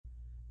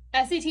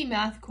SAT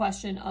math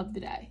question of the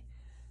day.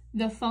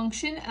 The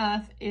function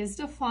f is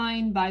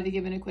defined by the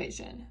given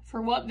equation.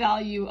 For what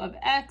value of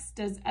x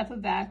does f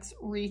of x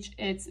reach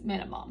its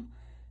minimum?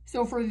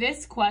 So for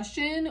this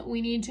question,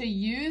 we need to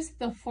use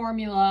the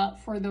formula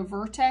for the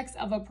vertex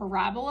of a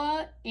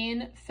parabola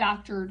in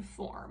factored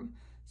form.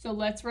 So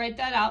let's write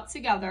that out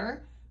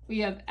together. We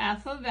have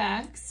f of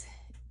x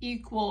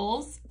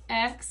equals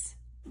x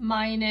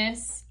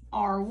minus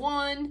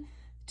r1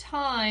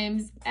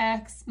 times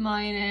x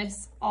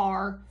minus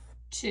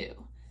r2.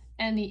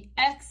 And the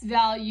x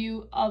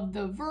value of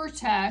the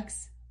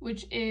vertex,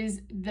 which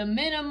is the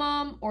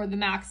minimum or the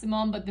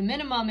maximum, but the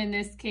minimum in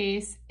this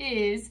case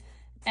is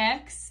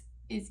x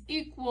is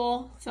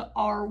equal to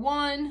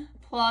r1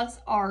 plus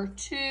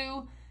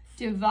r2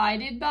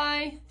 divided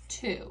by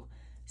 2.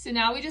 So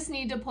now we just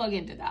need to plug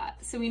into that.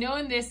 So we know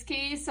in this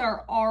case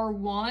our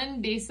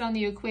r1, based on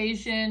the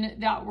equation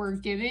that we're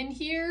given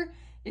here,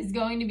 is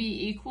going to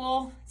be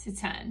equal to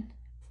 10.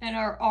 And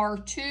our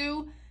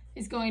r2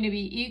 is going to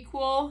be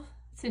equal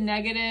to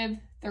negative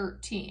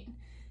 13.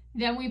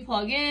 Then we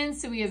plug in,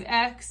 so we have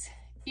x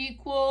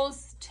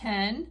equals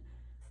 10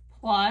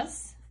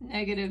 plus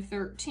negative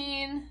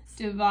 13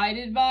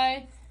 divided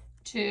by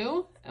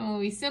 2. And when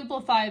we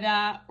simplify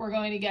that, we're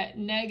going to get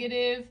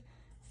negative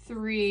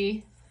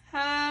 3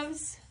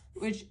 halves,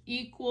 which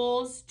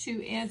equals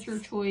to answer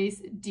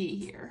choice D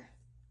here.